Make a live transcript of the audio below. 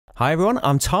Hi everyone,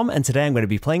 I'm Tom and today I'm going to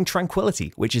be playing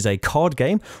Tranquility, which is a card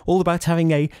game all about having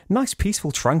a nice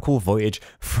peaceful tranquil voyage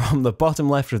from the bottom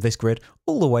left of this grid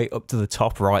all the way up to the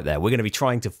top right there. We're going to be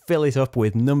trying to fill it up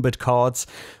with numbered cards,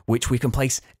 which we can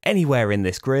place anywhere in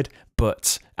this grid,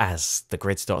 but as the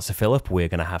grid starts to fill up, we're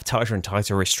going to have tighter and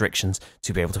tighter restrictions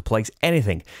to be able to place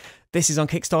anything. This is on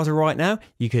Kickstarter right now.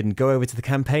 You can go over to the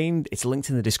campaign. It's linked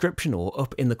in the description or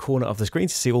up in the corner of the screen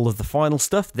to see all of the final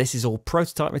stuff. This is all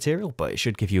prototype material, but it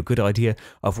should give you a good idea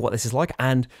of what this is like.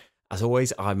 And as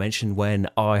always, I mentioned when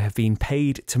I have been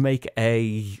paid to make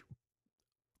a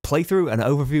playthrough, an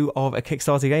overview of a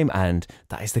Kickstarter game, and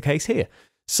that is the case here.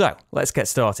 So, let's get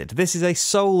started. This is a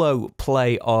solo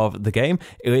play of the game.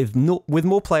 With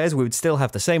more players, we would still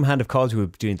have the same hand of cards, we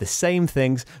would be doing the same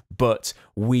things, but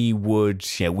we would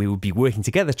be working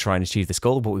together to try and achieve this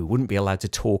goal, but we wouldn't be allowed to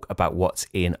talk about what's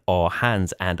in our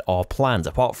hands and our plans,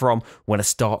 apart from when a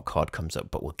start card comes up,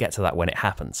 but we'll get to that when it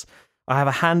happens. I have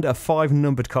a hand of 5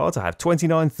 numbered cards. I have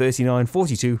 29, 39,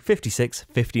 42, 56,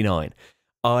 59.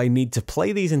 I need to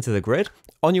play these into the grid.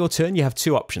 On your turn, you have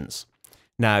 2 options.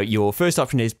 Now, your first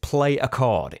option is play a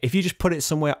card. If you just put it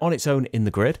somewhere on its own in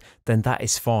the grid, then that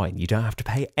is fine. You don't have to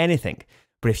pay anything.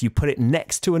 But if you put it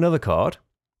next to another card,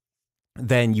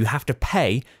 then you have to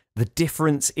pay the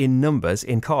difference in numbers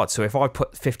in cards. So if I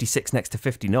put 56 next to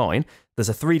 59, there's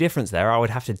a 3 difference there. I would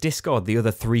have to discard the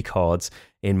other 3 cards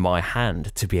in my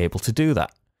hand to be able to do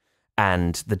that.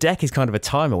 And the deck is kind of a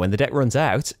timer. When the deck runs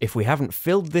out, if we haven't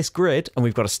filled this grid and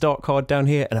we've got a start card down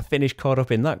here and a finish card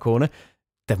up in that corner,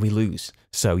 then we lose.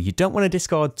 So you don't want to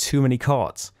discard too many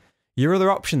cards. Your other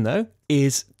option, though,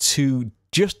 is to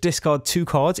just discard 2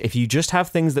 cards. If you just have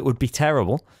things that would be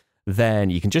terrible, then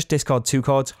you can just discard 2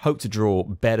 cards, hope to draw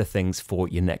better things for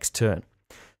your next turn.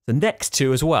 The next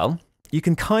 2 as well, you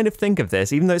can kind of think of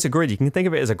this, even though it's a grid, you can think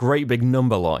of it as a great big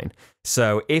number line.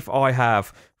 So if I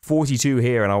have 42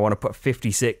 here and I want to put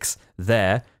 56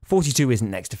 there, 42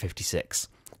 isn't next to 56.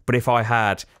 But if I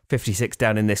had 56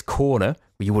 down in this corner,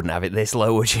 well, you wouldn't have it this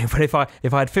low, would you? But if I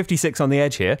had 56 on the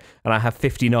edge here, and I have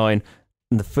 59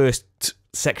 in the first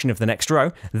section of the next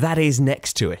row, that is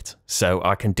next to it. So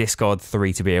I can discard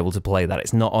 3 to be able to play that.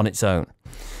 It's not on its own.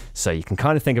 So you can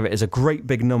kind of think of it as a great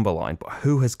big number line, but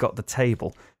who has got the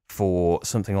table for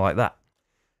something like that?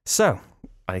 So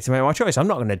I need to make my choice. I'm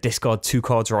not going to discard 2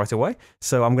 cards right away,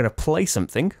 so I'm going to play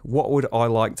something. What would I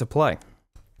like to play?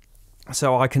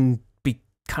 So I can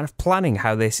kind of planning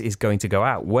how this is going to go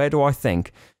out. Where do I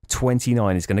think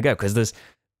 29 is going to go? Because there's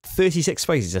 36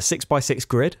 spaces, a 6x6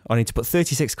 grid. I need to put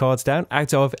 36 cards down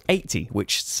out of 80,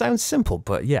 which sounds simple,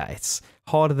 but yeah, it's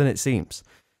harder than it seems.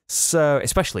 So,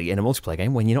 especially in a multiplayer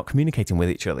game when you're not communicating with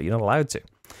each other, you're not allowed to.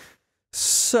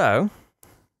 So,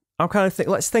 I'm kind of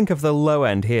let's think of the low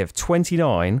end here of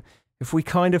 29. If we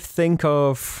kind of think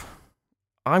of,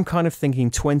 I'm kind of thinking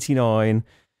 29.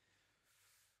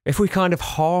 If we kind of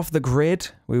halve the grid,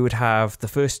 we would have the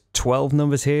first 12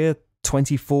 numbers here,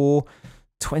 24,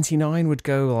 29 would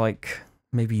go like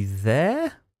maybe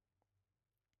there?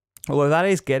 Although that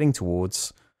is getting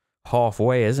towards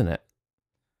halfway, isn't it?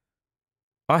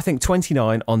 I think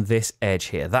 29 on this edge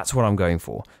here, that's what I'm going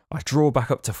for. I draw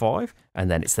back up to 5, and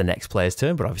then it's the next player's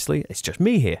turn, but obviously it's just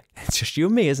me here. It's just you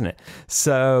and me, isn't it?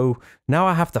 So now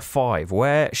I have the 5.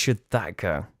 Where should that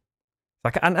go?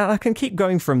 And I can keep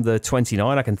going from the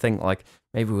 29. I can think like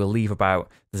maybe we'll leave about,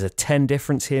 there's a 10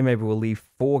 difference here. Maybe we'll leave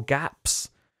 4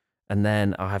 gaps. And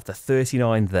then I have the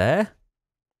 39 there.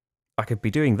 I could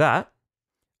be doing that.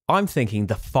 I'm thinking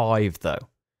the 5 though.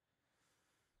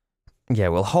 Yeah,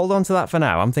 we'll hold on to that for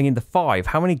now. I'm thinking the 5.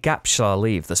 How many gaps shall I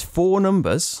leave? There's 4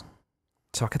 numbers.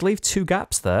 So I could leave 2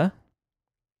 gaps there.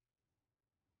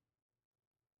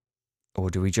 Or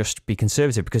do we just be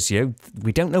conservative? Because, you know,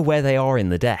 we don't know where they are in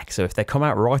the deck. So if they come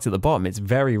out right at the bottom, it's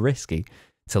very risky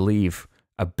to leave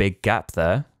a big gap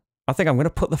there. I think I'm going to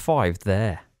put the 5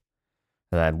 there.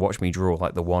 And then watch me draw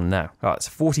like the 1 now. Oh, it's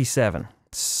 47.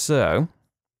 So,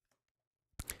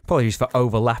 apologies for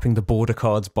overlapping the border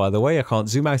cards, by the way. I can't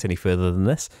zoom out any further than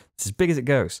this. It's as big as it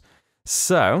goes.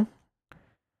 So,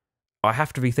 I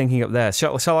have to be thinking up there.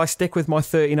 Shall I stick with my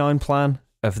 39 plan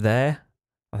of there?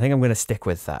 I think I'm going to stick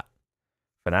with that.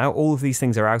 For now, all of these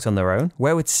things are out on their own.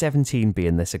 Where would 17 be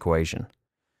in this equation?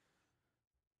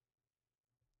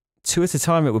 2 at a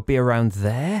time, it would be around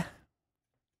there.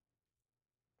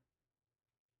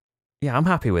 Yeah, I'm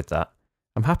happy with that.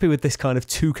 I'm happy with this kind of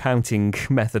 2 counting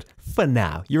method for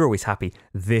now. You're always happy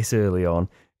this early on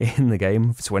in the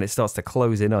game. It's when it starts to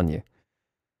close in on you.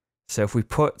 So if we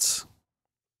put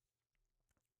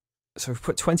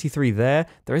 23 there,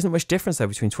 there isn't much difference though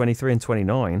between 23 and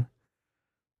 29.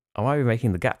 I might be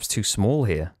making the gaps too small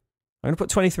here. I'm going to put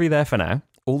 23 there for now.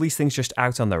 All these things just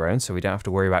out on their own, so we don't have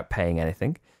to worry about paying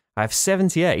anything. I have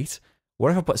 78.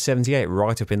 What if I put 78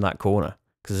 right up in that corner?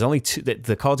 Because there's only two,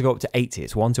 the cards go up to 80.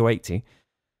 It's 1 to 80.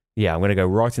 Yeah, I'm going to go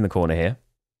right in the corner here.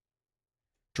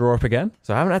 Draw up again.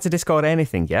 So I haven't had to discard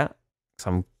anything yet.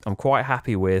 So I'm quite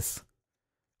happy with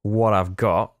what I've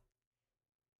got.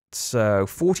 So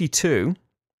 42.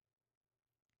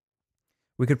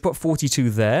 We could put 42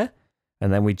 there,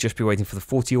 and then we'd just be waiting for the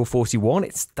 40 or 41.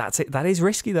 That's it. That is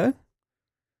risky though.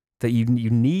 That you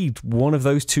need one of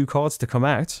those two cards to come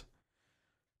out.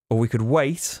 Or we could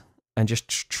wait and just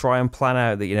try and plan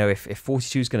out that, you know, if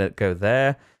 42 is going to go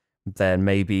there, then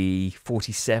maybe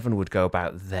 47 would go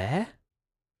about there.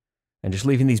 And just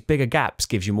leaving these bigger gaps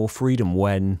gives you more freedom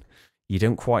when you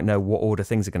don't quite know what order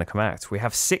things are going to come out. We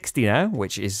have 60 now,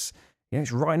 which is, you know,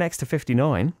 it's right next to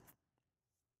 59.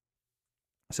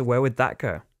 So where would that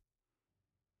go?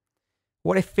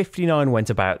 What if 59 went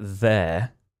about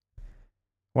there?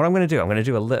 What I'm going to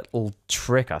do a little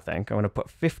trick, I think. I'm going to put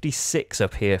 56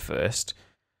 up here first,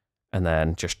 and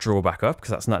then just draw back up, because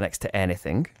that's not next to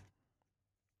anything.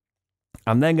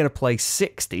 I'm then going to play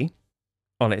 60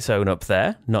 on its own up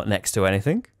there, not next to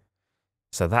anything.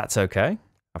 So that's okay.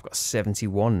 I've got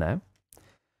 71 now.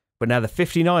 But now the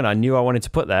 59 I knew I wanted to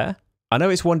put there, I know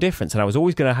it's one difference, and I was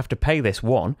always going to have to pay this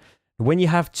one. When you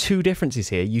have two differences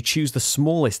here, you choose the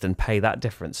smallest and pay that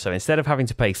difference. So instead of having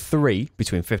to pay 3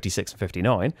 between 56 and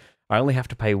 59, I only have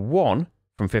to pay 1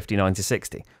 from 59 to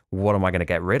 60. What am I going to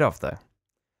get rid of, though?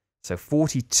 So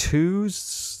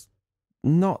 42's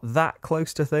not that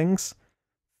close to things.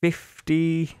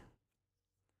 50...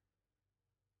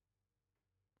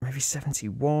 maybe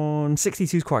 71.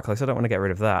 62 is quite close. I don't want to get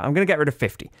rid of that. I'm going to get rid of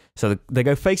 50. So they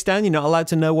go face down. You're not allowed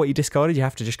to know what you discarded. You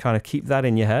have to just kind of keep that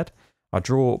in your head. I'll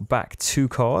draw back 2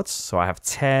 cards. So I have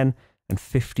 10 and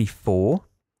 54.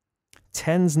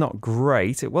 10's not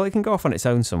great. Well, it can go off on its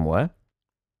own somewhere.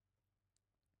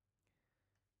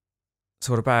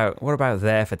 So what about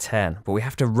there for 10? But we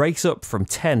have to race up from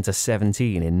 10 to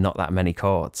 17 in not that many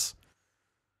cards.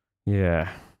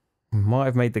 Yeah. Might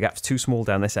have made the gaps too small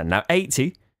down this end. Now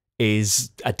 80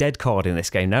 is a dead card in this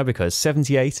game now, because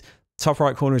 78, top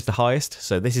right corner is the highest.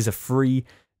 So this is a free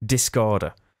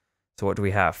discarder. So what do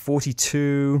we have?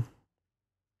 42,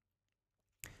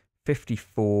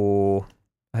 54.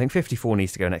 I think 54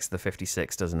 needs to go next to the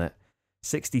 56, doesn't it?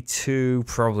 62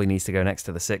 probably needs to go next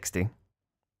to the 60.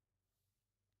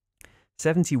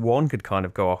 71 could kind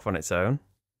of go off on its own.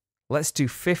 Let's do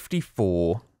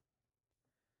 54.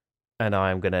 And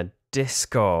I'm going to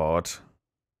discard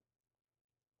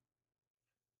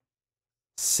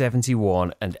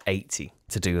 71 and 80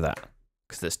 to do that.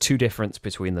 Because there's 2 difference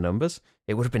between the numbers.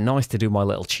 It would have been nice to do my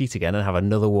little cheat again and have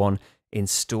another one in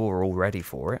store all ready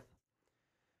for it.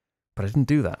 But I didn't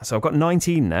do that. So I've got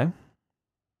 19 now.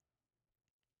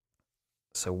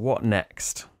 So what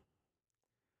next?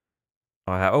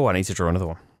 I need to draw another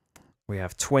one. We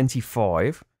have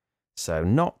 25. So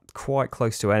not quite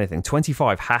close to anything.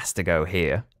 25 has to go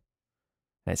here.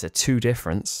 And it's a 2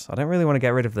 difference. I don't really want to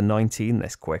get rid of the 19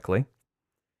 this quickly.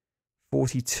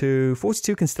 42.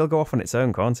 42 can still go off on its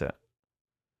own, can't it?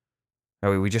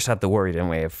 Oh, we just had the worry, didn't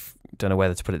we? Don't know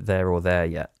whether to put it there or there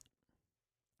yet.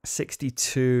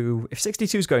 62. If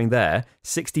 62 is going there,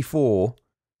 64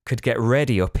 could get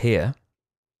ready up here.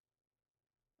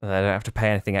 And I don't have to pay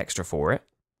anything extra for it.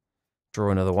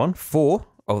 Draw another one. 4.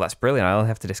 Oh, that's brilliant. I only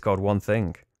have to discard one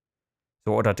thing.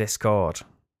 So what would I discard?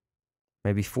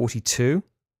 Maybe 42?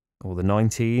 Or the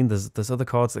 19? There's other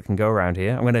cards that can go around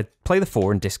here. I'm going to play the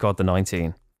 4 and discard the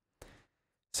 19.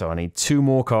 So I need 2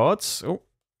 more cards. Oh,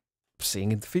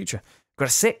 seeing in the future. Got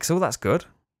a 6. Oh, that's good.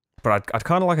 But I'd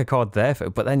kind of like a card there,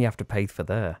 but then you have to pay for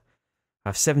there. I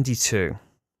have 72.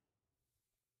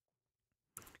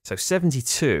 So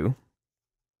 72...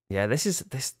 yeah,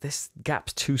 this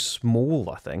gap's too small,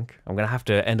 I think. I'm going to have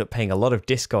to end up paying a lot of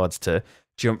discards to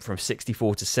jump from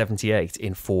 64 to 78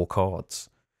 in 4 cards.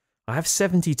 I have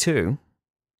 72.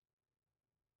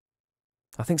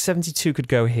 I think 72 could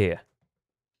go here.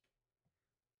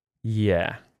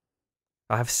 Yeah.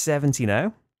 I have 70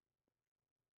 now.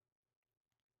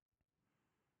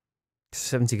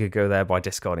 70 could go there by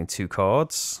discarding 2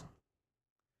 cards.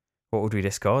 What would we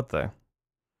discard, though?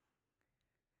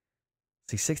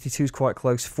 See, 62 is quite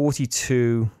close.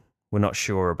 42, we're not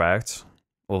sure about.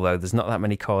 Although there's not that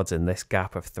many cards in this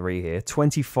gap of 3 here.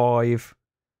 25,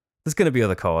 there's going to be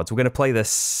other cards. We're going to play the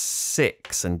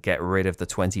 6 and get rid of the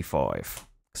 25.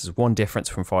 This is 1 difference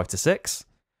from 5 to 6.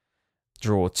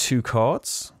 Draw 2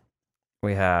 cards.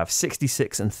 We have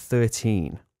 66 and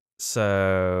 13.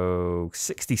 So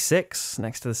 66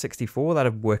 next to the 64.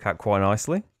 That'd work out quite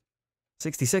nicely.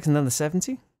 66 and then the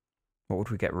 70. What would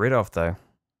we get rid of, though?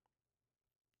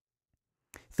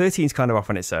 13's kind of off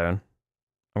on its own.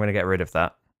 I'm going to get rid of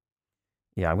that.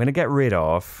 Yeah, I'm going to get rid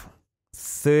of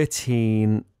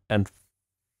 13 and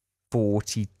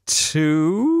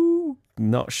 42.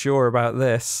 Not sure about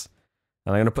this.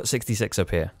 And I'm going to put 66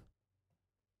 up here.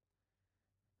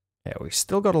 Yeah, we've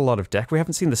still got a lot of deck. We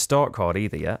haven't seen the start card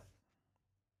either yet.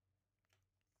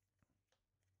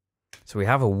 So we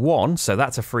have a 1, so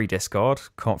that's a free discard.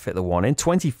 Can't fit the 1 in.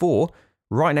 24,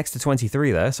 right next to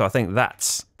 23 there. So I think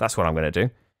that's what I'm going to do.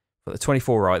 Put the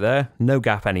 24 right there. No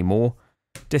gap anymore.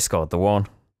 Discard the 1,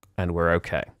 and we're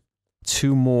okay.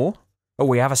 2 more. Oh,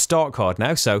 we have a start card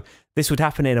now, so this would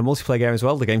happen in a multiplayer game as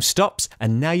well. The game stops,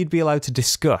 and now you'd be allowed to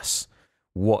discuss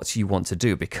what you want to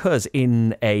do, because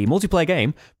in a multiplayer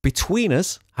game, between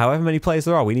us, however many players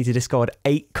there are, we need to discard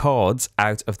 8 cards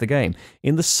out of the game.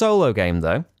 In the solo game,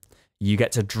 though, you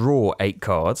get to draw 8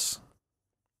 cards,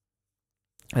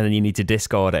 and then you need to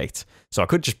discard 8. So I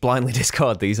could just blindly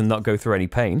discard these and not go through any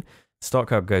pain. Start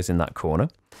card goes in that corner.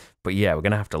 But yeah, we're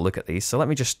going to have to look at these. So let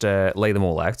me just lay them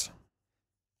all out.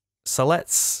 So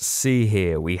let's see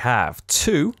here. We have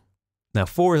 2. Now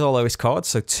 4 is our lowest card,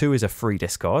 so 2 is a free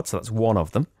discard, so that's 1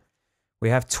 of them. We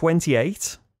have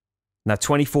 28. Now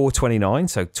 24, 29,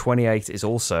 so 28 is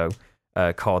also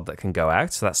a card that can go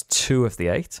out, so that's 2 of the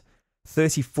 8.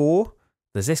 34,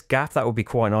 there's this gap, that would be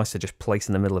quite nice to just place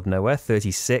in the middle of nowhere.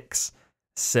 36,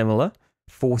 similar.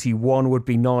 41 would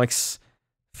be nice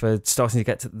for starting to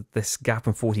get to this gap,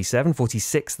 and 47.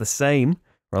 46, the same.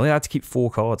 We're only allowed to keep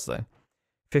 4 cards, though.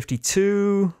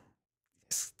 52,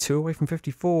 it's 2 away from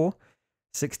 54.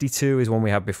 62 is one we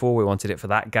had before, we wanted it for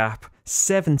that gap.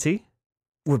 70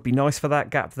 would be nice for that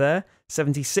gap there.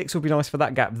 76 would be nice for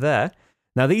that gap there.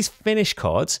 Now these finish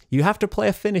cards, you have to play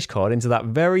a finish card into that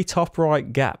very top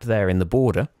right gap there in the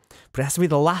border, but it has to be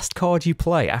the last card you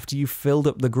play after you've filled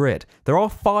up the grid. There are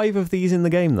 5 of these in the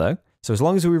game though, so as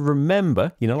long as we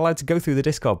remember, you're not allowed to go through the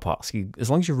discard parts, as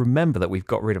long as you remember that we've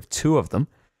got rid of 2 of them,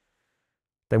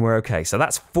 then we're okay. So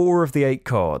that's 4 of the 8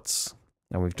 cards,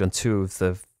 and we've done 2 of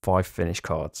the 5 finish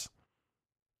cards.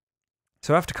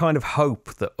 So I have to kind of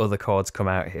hope that other cards come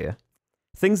out here.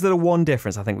 Things that are 1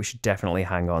 difference, I think we should definitely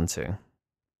hang on to.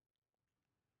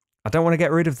 I don't want to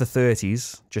get rid of the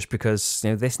 30s, just because, you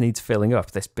know, this needs filling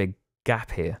up, this big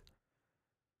gap here.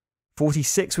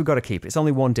 46 we've got to keep. It's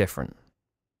only 1 different.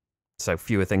 So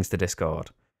fewer things to discard.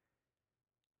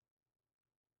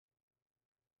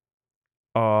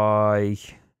 I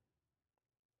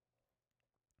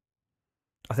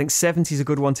think 70 is a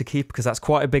good one to keep, because that's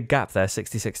quite a big gap there,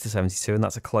 66 to 72, and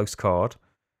that's a close card.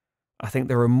 I think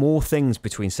there are more things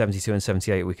between 72 and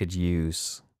 78 we could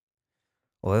use.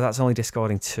 Although that's only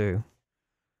discarding 2.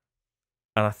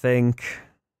 And I think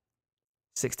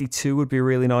 62 would be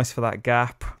really nice for that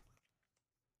gap.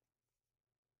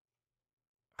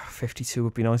 52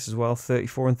 would be nice as well.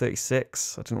 34 and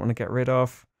 36 I didn't want to get rid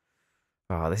of.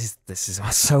 Oh, this is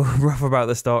so rough about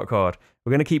the start card.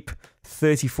 We're going to keep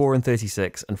 34 and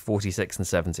 36 and 46 and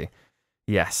 70.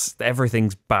 Yes,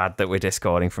 everything's bad that we're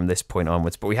discarding from this point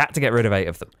onwards, but we had to get rid of 8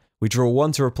 of them. We draw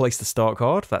 1 to replace the start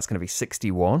card. That's going to be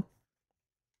 61.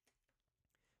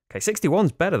 Okay,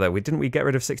 61's better though. Didn't we get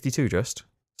rid of 62 just?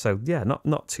 So yeah,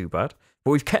 not too bad.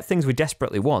 But we've kept things we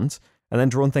desperately want, and then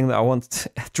drawn a thing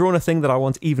that I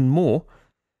want even more.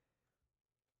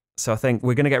 So I think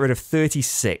we're going to get rid of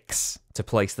 36 to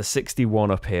place the 61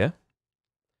 up here.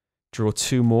 Draw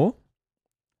 2 more.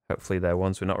 Hopefully they're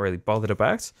ones we're not really bothered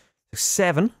about. So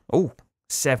 7. Oh,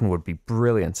 7 would be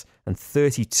brilliant. And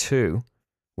 32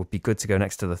 would be good to go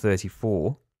next to the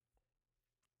 34.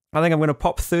 I think I'm going to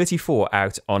pop 34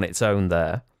 out on its own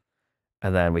there.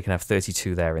 And then we can have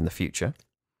 32 there in the future.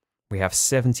 We have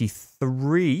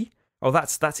 73. Oh,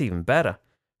 that's even better.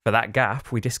 For that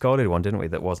gap, we discarded one, didn't we,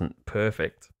 that wasn't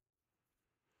perfect.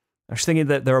 I was thinking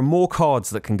that there are more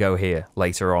cards that can go here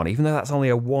later on, even though that's only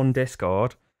a 1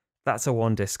 discard. That's a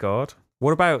 1 discard.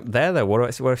 What about there, though?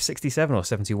 What if 67 or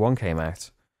 71 came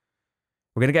out?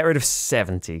 We're going to get rid of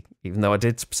 70, even though I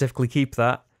did specifically keep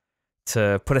that,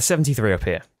 to put a 73 up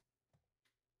here.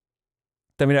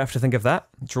 Then we don't have to think of that.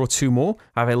 Draw 2 more.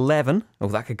 I have 11. Oh,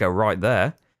 that could go right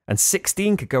there. And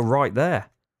 16 could go right there.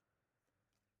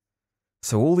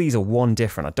 So all these are 1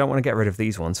 different. I don't want to get rid of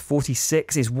these ones.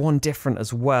 46 is 1 different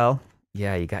as well.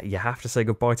 Yeah, you have to say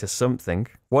goodbye to something.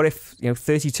 What if,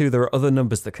 32, there are other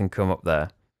numbers that can come up there?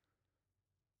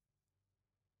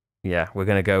 Yeah, we're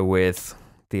going to go with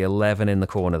the 11 in the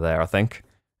corner there, I think.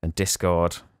 And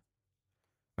discard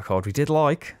a card we did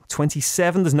like.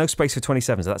 27, there's no space for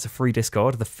 27, so that's a free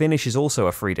discard. The finish is also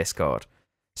a free discard.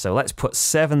 So let's put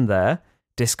 7 there.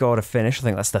 Discard a finish. I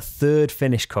think that's the 3rd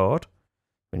finish card.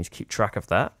 We need to keep track of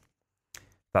that.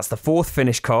 That's the 4th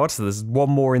finish card, so there's one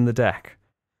more in the deck.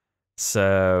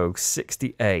 So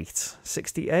 68.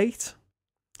 68?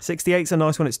 68's a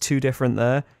nice one. It's 2 different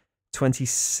there.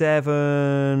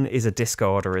 27 is a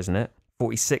discarder, isn't it?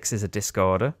 46 is a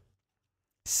discarder.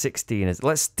 16 is...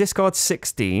 Let's discard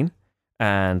 16,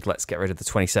 and let's get rid of the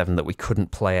 27 that we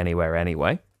couldn't play anywhere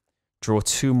anyway. Draw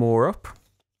 2 more up.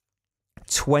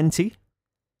 20.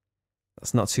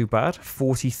 That's not too bad.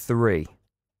 43.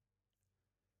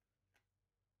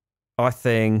 I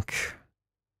think...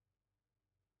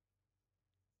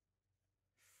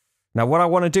 Now, what I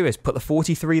want to do is put the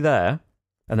 43 there,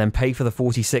 and then pay for the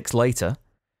 46 later.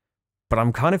 But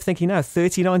I'm kind of thinking now,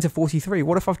 39 to 43,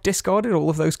 what if I've discarded all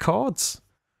of those cards?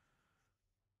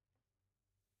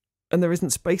 And there isn't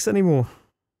space anymore.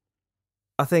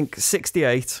 I think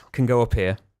 68 can go up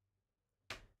here.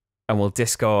 And we'll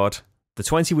discard the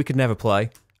 20 we could never play,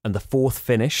 and the 4th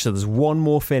finish, so there's one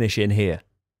more finish in here.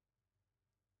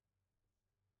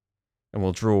 And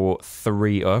we'll draw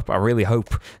 3 up. I really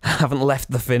hope I haven't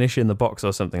left the finish in the box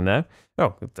or something now.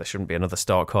 Oh, there shouldn't be another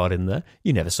start card in there.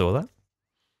 You never saw that.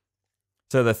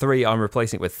 So the 3 I'm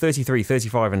replacing it with 33,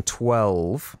 35, and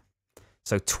 12.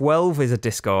 So 12 is a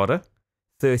discarder.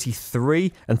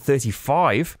 33 and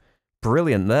 35.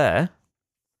 Brilliant there.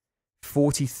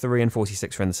 43 and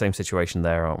 46 are in the same situation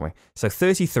there, aren't we? So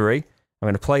 33, I'm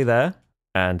going to play there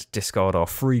and discard our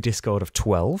free discard of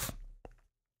 12.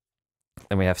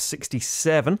 Then we have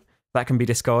 67. That can be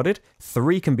discarded.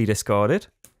 3 can be discarded.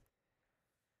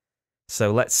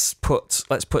 So let's put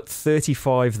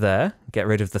 35 there. Get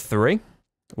rid of the 3.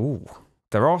 Ooh,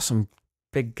 there are some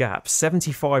big gaps.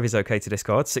 75 is okay to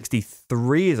discard.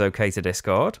 63 is okay to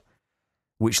discard.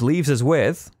 Which leaves us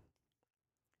with...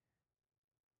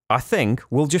 I think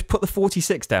we'll just put the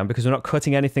 46 down because we're not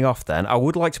cutting anything off then. I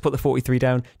would like to put the 43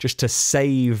 down just to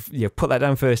save... put that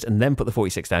down first and then put the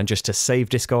 46 down just to save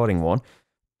discarding one.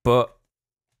 But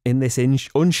in this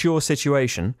unsure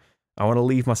situation, I want to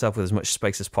leave myself with as much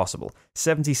space as possible.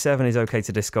 77 is okay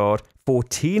to discard.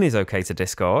 14 is okay to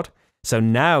discard. So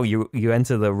now you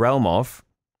enter the realm of...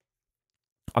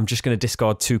 I'm just going to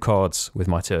discard 2 cards with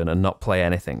my turn and not play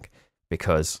anything.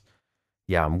 Because,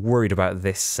 yeah, I'm worried about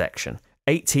this section.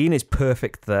 18 is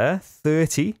perfect there.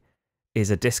 30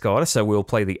 is a discarder, so we'll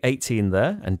play the 18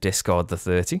 there and discard the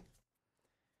 30.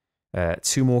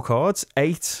 2 more cards.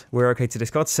 8, we're okay to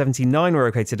discard. 79, we're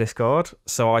okay to discard.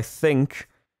 So I think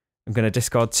I'm going to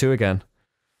discard 2 again.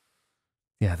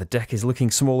 Yeah, the deck is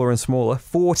looking smaller and smaller.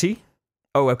 40.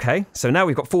 Oh, okay. So now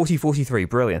we've got 40, 43.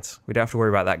 Brilliant. We don't have to worry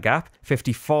about that gap.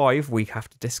 55, we have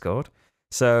to discard.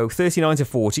 So 39 to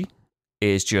 40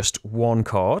 is just 1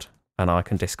 card. And I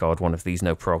can discard one of these,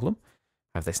 no problem.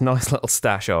 I have this nice little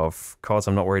stash of cards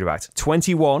I'm not worried about.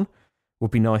 21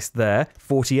 would be nice there.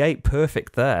 48,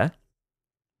 perfect there.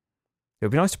 It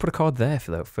would be nice to put a card there for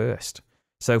that first.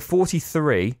 So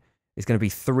 43 is going to be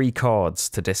 3 cards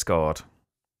to discard.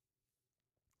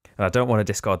 And I don't want to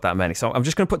discard that many. So I'm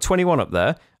just going to put 21 up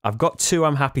there. I've got 2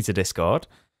 I'm happy to discard.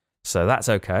 So that's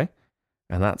okay.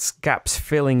 And that's gaps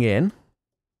filling in.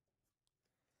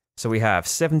 So we have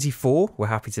 74, we're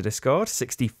happy to discard.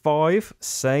 65,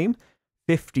 same.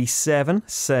 57,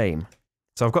 same.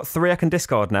 So I've got 3 I can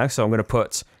discard now, so I'm going to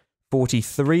put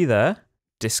 43 there,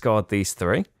 discard these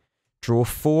 3. Draw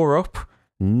 4 up,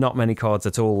 not many cards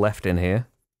at all left in here.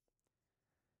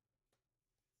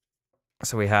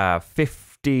 So we have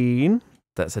 15,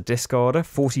 that's a discarder.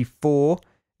 44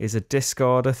 is a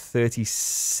discarder.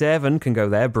 37 can go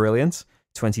there, brilliant.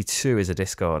 22 is a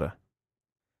discarder.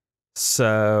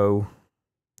 So,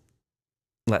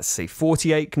 let's see,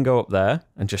 48 can go up there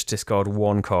and just discard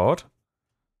 1 card.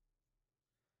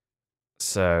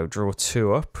 So, draw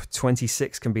 2 up.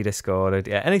 26 can be discarded.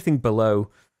 Yeah, anything below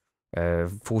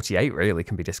 48 really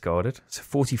can be discarded. So,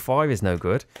 45 is no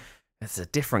good. There's a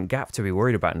different gap to be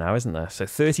worried about now, isn't there? So,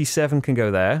 37 can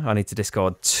go there. I need to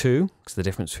discard 2, because the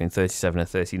difference between 37 and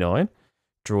 39.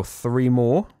 Draw 3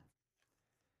 more.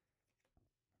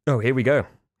 Oh, here we go.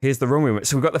 Here's the run we went.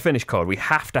 So we've got the finish card. We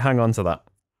have to hang on to that.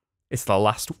 It's the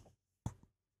last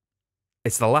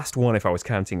one if I was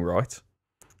counting right.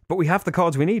 But we have the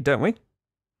cards we need, don't we?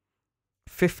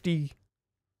 50.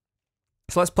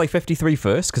 So let's play 53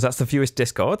 first, because that's the fewest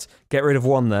discards. Get rid of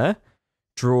 1 there.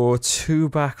 Draw 2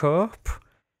 back up.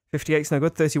 58's no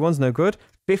good. 31's no good.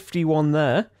 51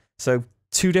 there. So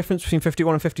 2 difference between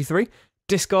 51 and 53.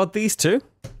 Discard these 2.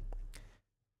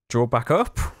 Draw back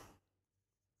up.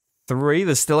 3,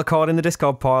 there's still a card in the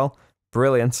discard pile.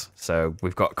 Brilliant. So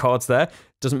we've got cards there.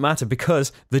 Doesn't matter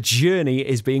because the journey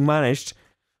is being managed.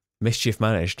 Mischief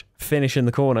managed. Finish in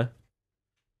the corner.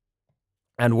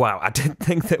 And wow, I didn't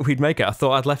think that we'd make it. I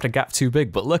thought I'd left a gap too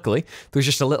big, but luckily there was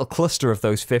just a little cluster of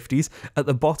those 50s at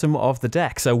the bottom of the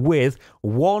deck. So with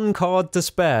one card to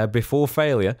spare before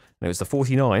failure, and it was the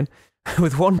 49,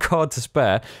 with one card to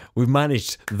spare, we've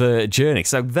managed the journey.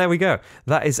 So there we go.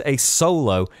 That is a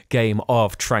solo game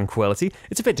of Tranquility.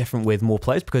 It's a bit different with more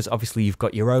players because obviously you've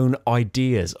got your own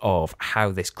ideas of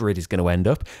how this grid is going to end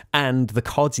up, and the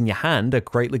cards in your hand are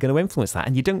greatly going to influence that.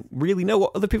 And you don't really know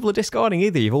what other people are discarding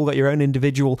either. You've all got your own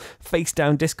individual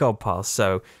face-down discard piles.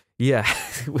 So yeah,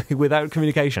 without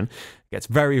communication, it gets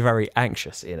very, very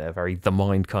anxious in a very The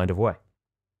Mind kind of way.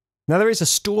 Now, there is a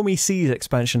Stormy Seas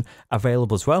expansion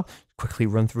available as well. Quickly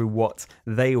run through what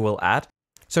they will add.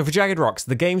 So for Jagged Rocks,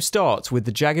 the game starts with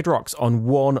the Jagged Rocks on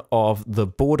one of the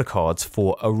border cards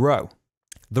for a row.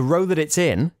 The row that it's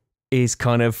in is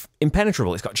kind of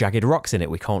impenetrable. It's got Jagged Rocks in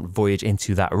it. We can't voyage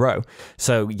into that row.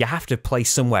 So you have to play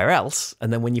somewhere else,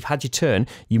 and then when you've had your turn,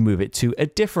 you move it to a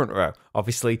different row.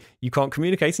 Obviously, you can't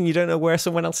communicate, and you don't know where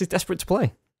someone else is desperate to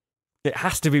play. It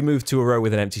has to be moved to a row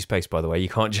with an empty space, by the way. You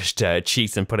can't just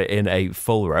cheat and put it in a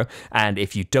full row. And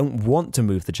if you don't want to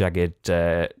move the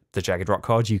Jagged Rock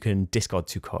card, you can discard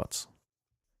 2 cards.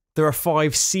 There are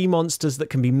 5 sea monsters that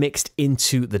can be mixed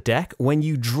into the deck. When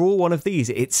you draw one of these,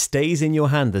 it stays in your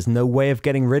hand. There's no way of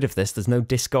getting rid of this. There's no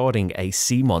discarding a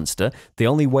sea monster. The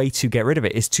only way to get rid of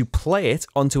it is to play it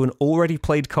onto an already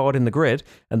played card in the grid,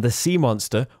 and the sea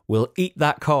monster will eat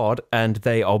that card, and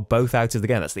they are both out of the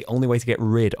game. That's the only way to get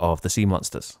rid of the sea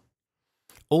monsters.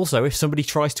 Also, if somebody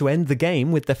tries to end the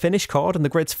game with their finish card and the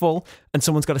grid's full, and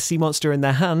someone's got a sea monster in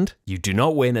their hand, you do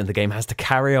not win, and the game has to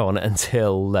carry on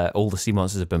until all the sea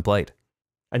monsters have been played.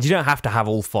 And you don't have to have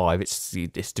all 5,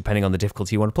 it's depending on the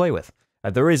difficulty you want to play with.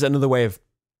 There is another way of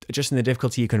adjusting the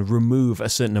difficulty. You can remove a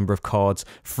certain number of cards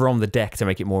from the deck to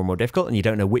make it more and more difficult, and you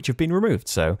don't know which have been removed,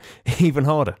 so even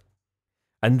harder.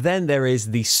 And then there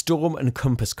is the Storm and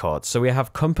Compass cards. So we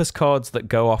have Compass cards that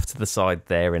go off to the side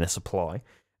there in a supply,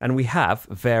 and we have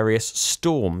various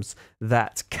storms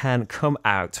that can come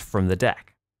out from the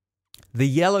deck. The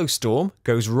yellow storm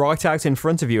goes right out in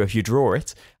front of you if you draw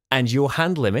it, and your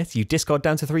hand limit, you discard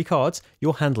down to 3 cards,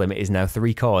 your hand limit is now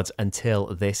 3 cards until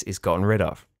this is gotten rid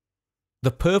of. The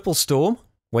purple storm,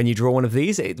 when you draw one of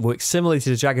these, it works similarly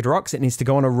to the Jagged Rocks. It needs to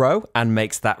go on a row and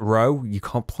makes that row, you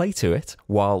can't play to it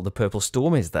while the purple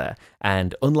storm is there.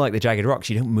 And unlike the Jagged Rocks,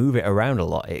 you don't move it around a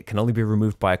lot. It can only be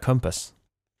removed by a compass.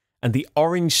 And the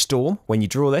orange storm, when you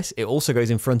draw this, it also goes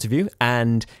in front of you,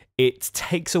 and it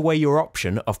takes away your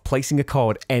option of placing a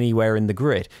card anywhere in the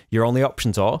grid. Your only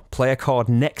options are play a card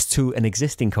next to an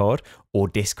existing card or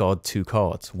discard 2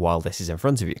 cards while this is in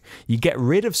front of you. You get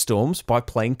rid of storms by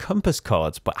playing compass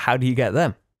cards, but how do you get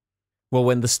them? Well,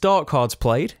 when the start card's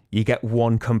played, you get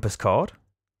 1 compass card.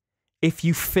 If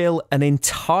you fill an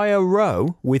entire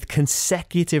row with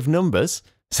consecutive numbers,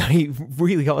 so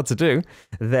really hard to do,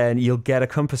 then you'll get a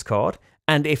compass card.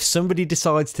 And if somebody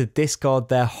decides to discard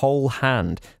their whole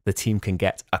hand, the team can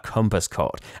get a compass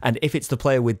card. And if it's the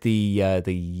player with the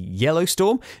yellow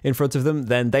storm in front of them,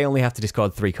 then they only have to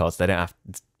discard 3 cards. They don't have,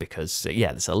 because,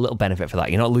 yeah, there's a little benefit for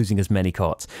that. You're not losing as many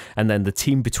cards. And then the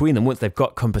team between them, once they've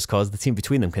got compass cards, the team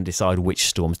between them can decide which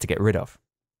storms to get rid of.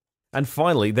 And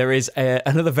finally, there is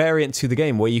another variant to the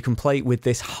game where you can play with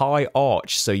this high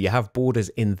arch. So you have borders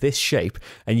in this shape,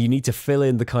 and you need to fill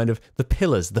in the kind of the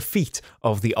pillars, the feet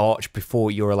of the arch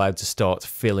before you're allowed to start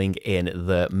filling in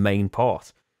the main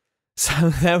part. So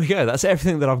there we go. That's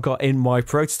everything that I've got in my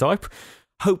prototype.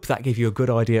 Hope that gave you a good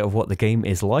idea of what the game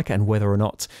is like and whether or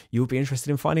not you'll be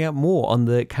interested in finding out more on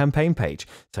the campaign page.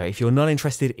 So if you're not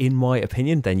interested in my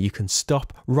opinion, then you can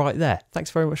stop right there.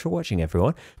 Thanks very much for watching,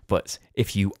 everyone. But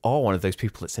if you are one of those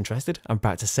people that's interested, I'm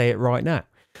about to say it right now.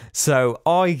 So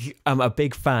I am a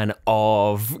big fan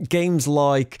of games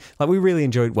like we really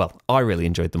enjoyed, well, I really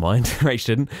enjoyed The Mind, Rach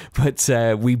didn't,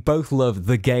 but we both love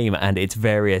the game and its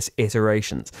various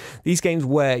iterations. These games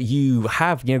where you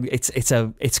have,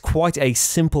 it's quite a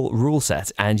simple rule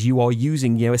set, and you are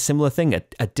using, a similar thing,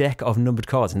 a deck of numbered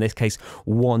cards, in this case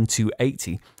 1 to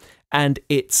 80, and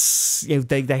it's,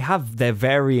 they have their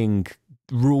varying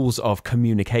rules of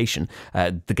communication.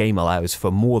 The game allows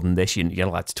for more than this. You're not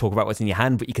allowed to talk about what's in your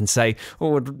hand, but you can say,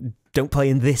 oh, don't play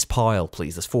in this pile,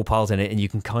 please. There's 4 piles in it, and you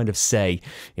can kind of say,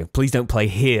 please don't play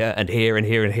here and here and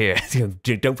here and here.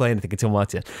 Don't play anything until my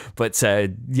turn. But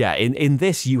yeah, in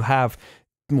this, you have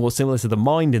more similar to The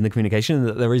Mind in the communication,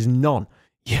 that there is none.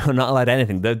 You're not allowed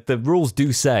anything. The rules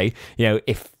do say,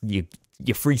 if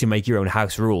you're free to make your own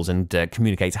house rules and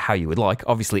communicate how you would like.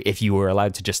 Obviously, if you were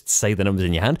allowed to just say the numbers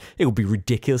in your hand, it would be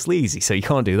ridiculously easy, so you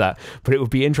can't do that. But it would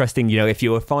be interesting, if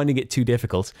you were finding it too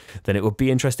difficult, then it would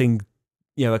be interesting,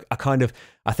 you know,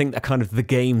 I think a kind of the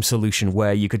game solution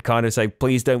where you could kind of say,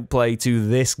 please don't play to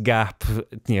this gap,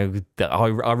 you know, that I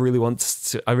really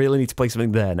need to play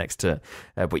something there next to,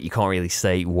 but you can't really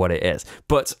say what it is.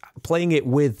 But playing it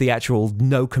with the actual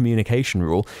no communication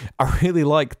rule, I really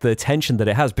like the tension that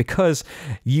it has, because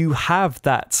you have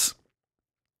that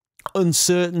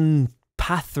uncertain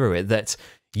path through it that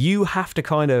you have to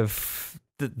kind of,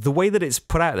 the way that it's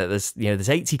put out, that there's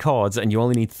 80 cards and you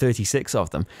only need 36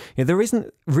 of them. You know, there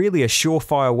isn't really a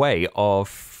surefire way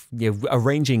of, you know,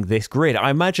 arranging this grid. I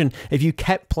imagine if you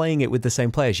kept playing it with the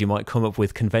same players, you might come up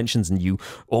with conventions and you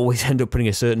always end up putting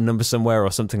a certain number somewhere or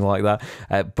something like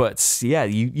that. But yeah,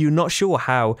 you're not sure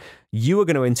how you are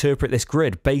going to interpret this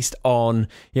grid based on,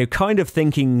 you know, kind of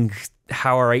thinking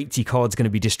how are 80 cards going to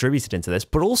be distributed into this,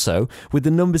 but also with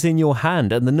the numbers in your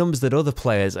hand and the numbers that other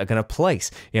players are going to place.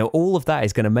 You know, all of that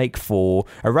is going to make for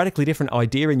a radically different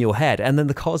idea in your head, and then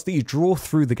the cards that you draw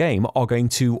through the game are going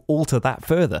to alter that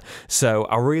further. So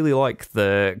I really like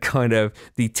the kind of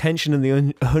the tension and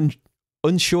the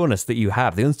unsureness that you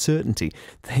have, the uncertainty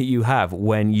that you have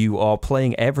when you are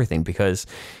playing everything, because,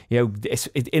 you know,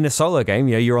 in a solo game,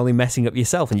 you know, you're only messing up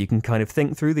yourself and you can kind of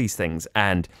think through these things,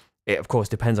 and it, of course,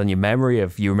 depends on your memory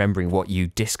of you remembering what you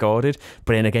discarded.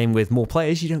 But in a game with more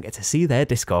players, you don't get to see their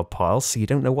discard piles, so you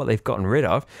don't know what they've gotten rid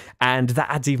of. And that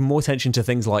adds even more tension to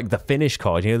things like the finish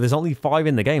card. You know, there's only 5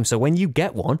 in the game, so when you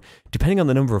get one, depending on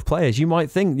the number of players, you might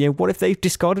think, you know, what if they've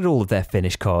discarded all of their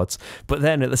finish cards? But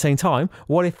then at the same time,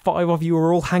 what if 5 of you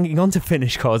are all hanging on to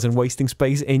finish cards and wasting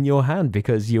space in your hand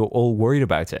because you're all worried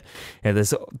about it? You know,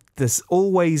 there's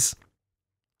always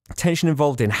tension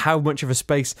involved in how much of a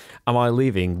space am I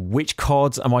leaving, which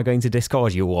cards am I going to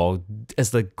discard you, or as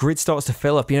the grid starts to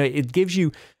fill up, you know, it gives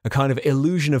you a kind of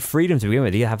illusion of freedom to begin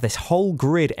with. You have this whole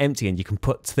grid empty and you can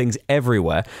put things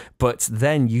everywhere, but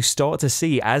then you start to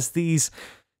see, as these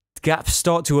gaps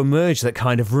start to emerge that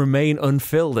kind of remain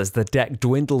unfilled as the deck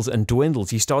dwindles and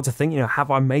dwindles, you start to think, you know,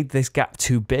 have I made this gap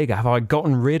too big? Have I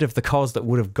gotten rid of the cards that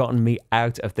would have gotten me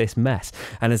out of this mess?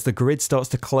 And as the grid starts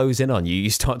to close in on you, you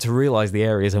start to realize the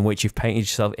areas in which you've painted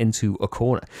yourself into a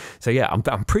corner. So yeah, I'm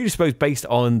predisposed based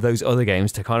on those other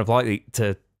games to kind of like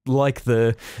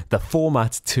the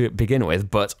format to begin with,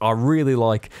 but I really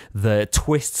like the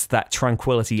twists that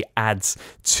Tranquility adds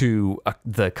to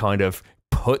the kind of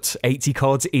put 80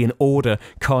 cards in order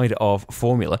kind of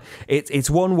formula. It's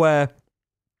one where,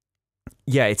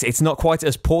 yeah, it's not quite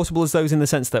as portable as those in the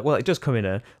sense that, well, it does come in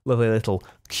a lovely little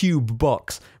cube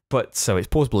box, but so it's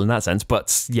portable in that sense.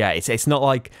 But yeah, it's not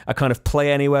like a kind of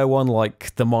play anywhere one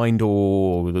like the Mind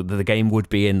or the game would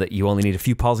be, in that you only need a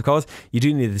few piles of cards. You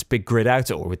do need this big grid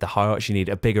out, or with the high arch you need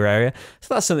a bigger area.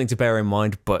 So that's something to bear in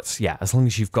mind. But yeah, as long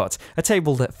as you've got a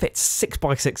table that fits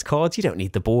 6x6 cards, you don't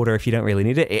need the border if you don't really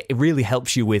need it. It really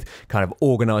helps you with kind of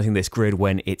organizing this grid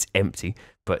when it's empty.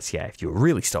 But yeah, if you're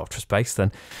really starved for space,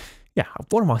 then yeah,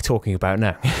 what am I talking about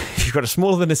now? If you've got a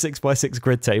smaller than a 6x6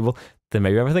 grid table, then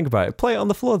maybe have a think about it. Play it on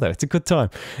the floor though, it's a good time.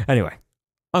 Anyway,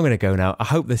 I'm going to go now. I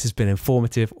hope this has been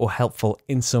informative or helpful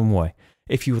in some way.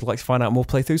 If you would like to find out more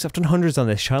playthroughs, I've done hundreds on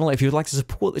this channel. If you would like to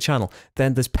support the channel,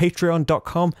 then there's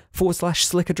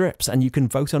patreon.com/slickerdrips, and you can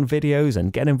vote on videos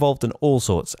and get involved in all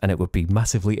sorts, and it would be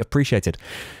massively appreciated.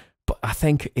 But I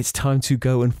think it's time to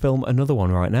go and film another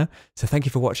one right now. So thank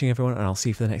you for watching, everyone, and I'll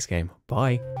see you for the next game.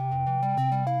 Bye.